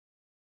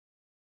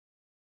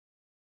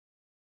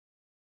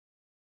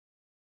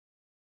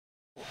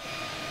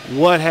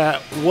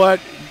what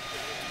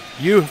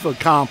you've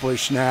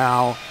accomplished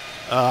now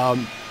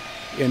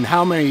in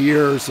how many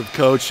years of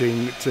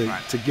coaching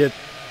to get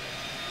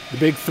the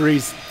big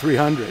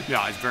 300.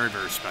 Yeah, it's very,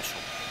 very special.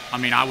 I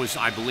mean,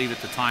 I believe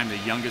at the time, the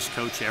youngest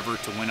coach ever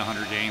to win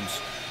 100 games,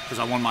 because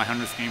I won my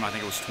 100th game, I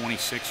think it was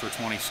 26 or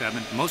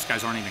 27. Most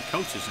guys aren't even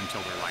coaches until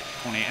they're like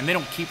 28, and they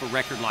don't keep a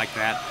record like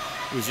that.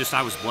 It was just,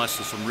 I was blessed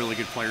with some really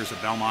good players at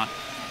Belmont,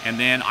 and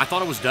then I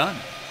thought it was done.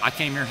 I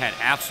came here, had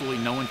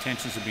absolutely no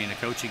intentions of being a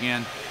coach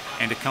again,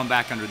 and to come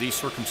back under these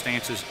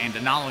circumstances and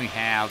to not only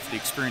have the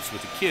experience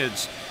with the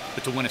kids,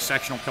 but to win a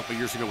sectional a couple of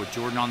years ago with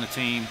Jordan on the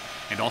team,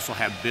 and also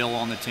have Bill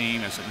on the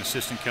team as an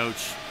assistant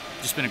coach,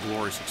 just been a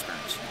glorious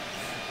experience.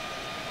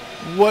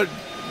 What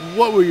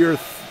were your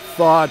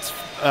thoughts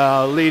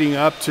leading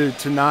up to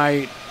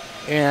tonight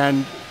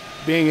and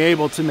being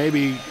able to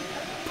maybe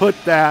put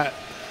that,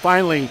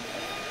 finally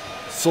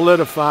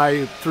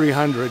solidify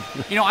 300?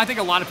 You know, I think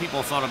a lot of people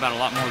have thought about it a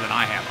lot more than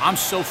I have. I'm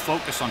so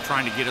focused on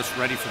trying to get us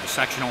ready for the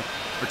sectional,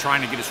 or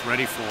trying to get us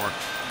ready for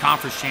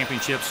conference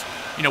championships.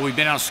 You know, we've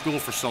been out of school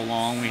for so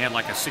long. We had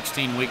like a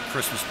 16-week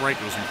Christmas break.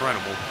 It was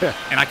incredible.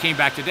 And I came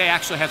back today. I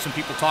actually had some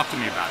people talk to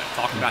me about it,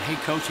 talking about, hey,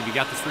 Coach, have you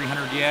got the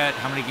 300 yet?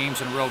 How many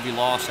games in a row have you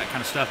lost? That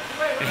kind of stuff.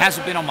 It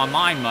hasn't been on my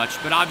mind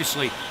much, but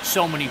obviously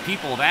so many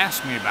people have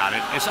asked me about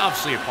it. It's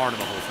obviously a part of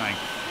the whole thing.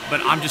 But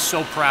I'm just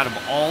so proud of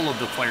all of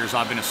the players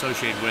I've been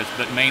associated with,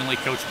 but mainly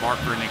Coach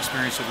Barker and the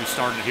experience that we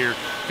started here.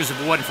 Because if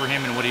it wasn't for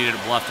him and what he did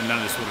at Bluffton, none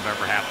of this would have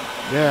ever happened.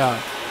 Yeah.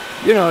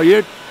 You know,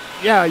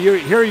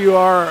 here you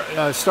are,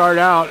 start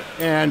out,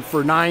 and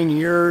for 9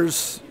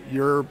 years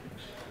you're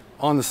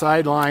on the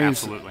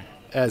sidelines. Absolutely.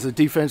 As a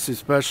defensive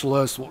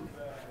specialist. Well,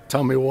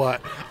 tell me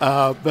what.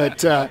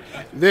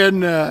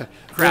 Then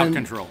crowd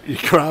control.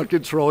 Crowd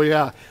control,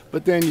 yeah.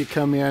 But then you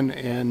come in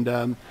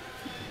and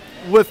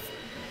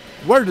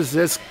where does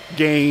this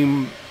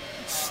game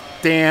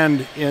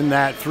stand in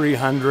that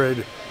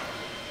 300?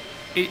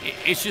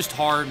 It's just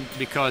hard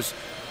because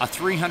a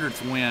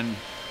 300th win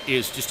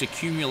is just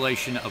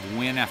accumulation of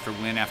win after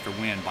win after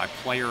win by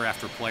player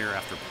after player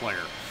after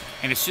player.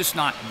 And it's just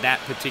not that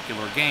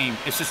particular game.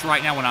 It's just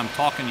right now when I'm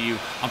talking to you,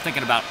 I'm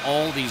thinking about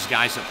all these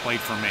guys that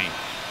played for me,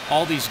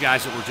 all these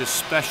guys that were just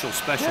special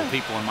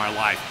people in my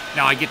life.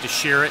 Now I get to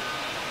share it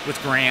with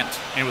Grant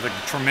and with a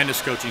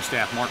tremendous coaching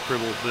staff, Mark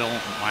Cribble, Bill,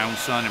 my own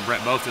son, and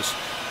Brett Bothus.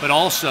 But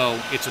also,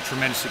 it's a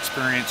tremendous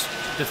experience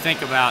to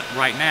think about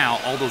right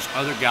now all those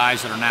other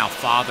guys that are now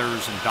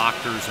fathers and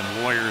doctors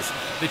and lawyers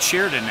that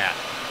shared in that.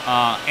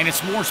 And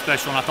it's more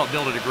special, and I thought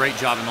Bill did a great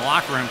job in the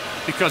locker room,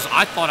 because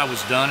I thought I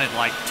was done at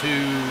like 2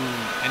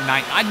 and 9.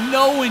 I had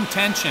no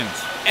intentions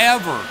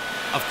ever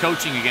of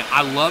coaching again.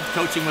 I loved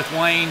coaching with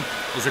Wayne.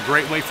 It was a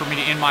great way for me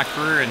to end my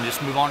career and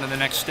just move on to the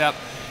next step.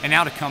 And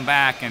now to come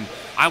back, and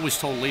I was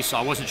told Lisa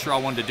I wasn't sure I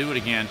wanted to do it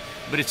again,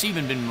 but it's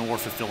even been more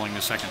fulfilling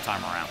the second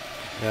time around.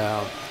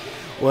 Yeah.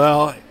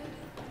 Well,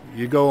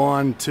 you go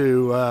on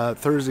to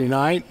Thursday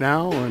night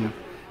now and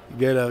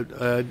get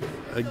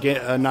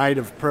a night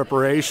of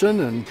preparation,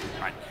 and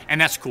right. And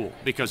that's cool,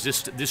 because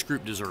this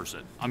group deserves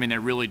it. I mean, they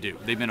really do.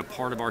 They've been a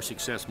part of our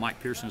success. Mike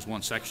Pearson has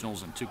won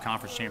sectionals and 2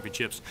 conference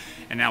championships,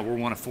 and now we're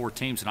one of 4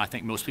 teams, and I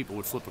think most people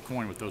would flip a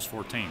coin with those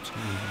 4 teams.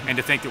 Mm-hmm. And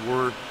to think that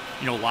we're,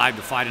 live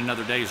to fight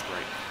another day is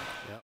great.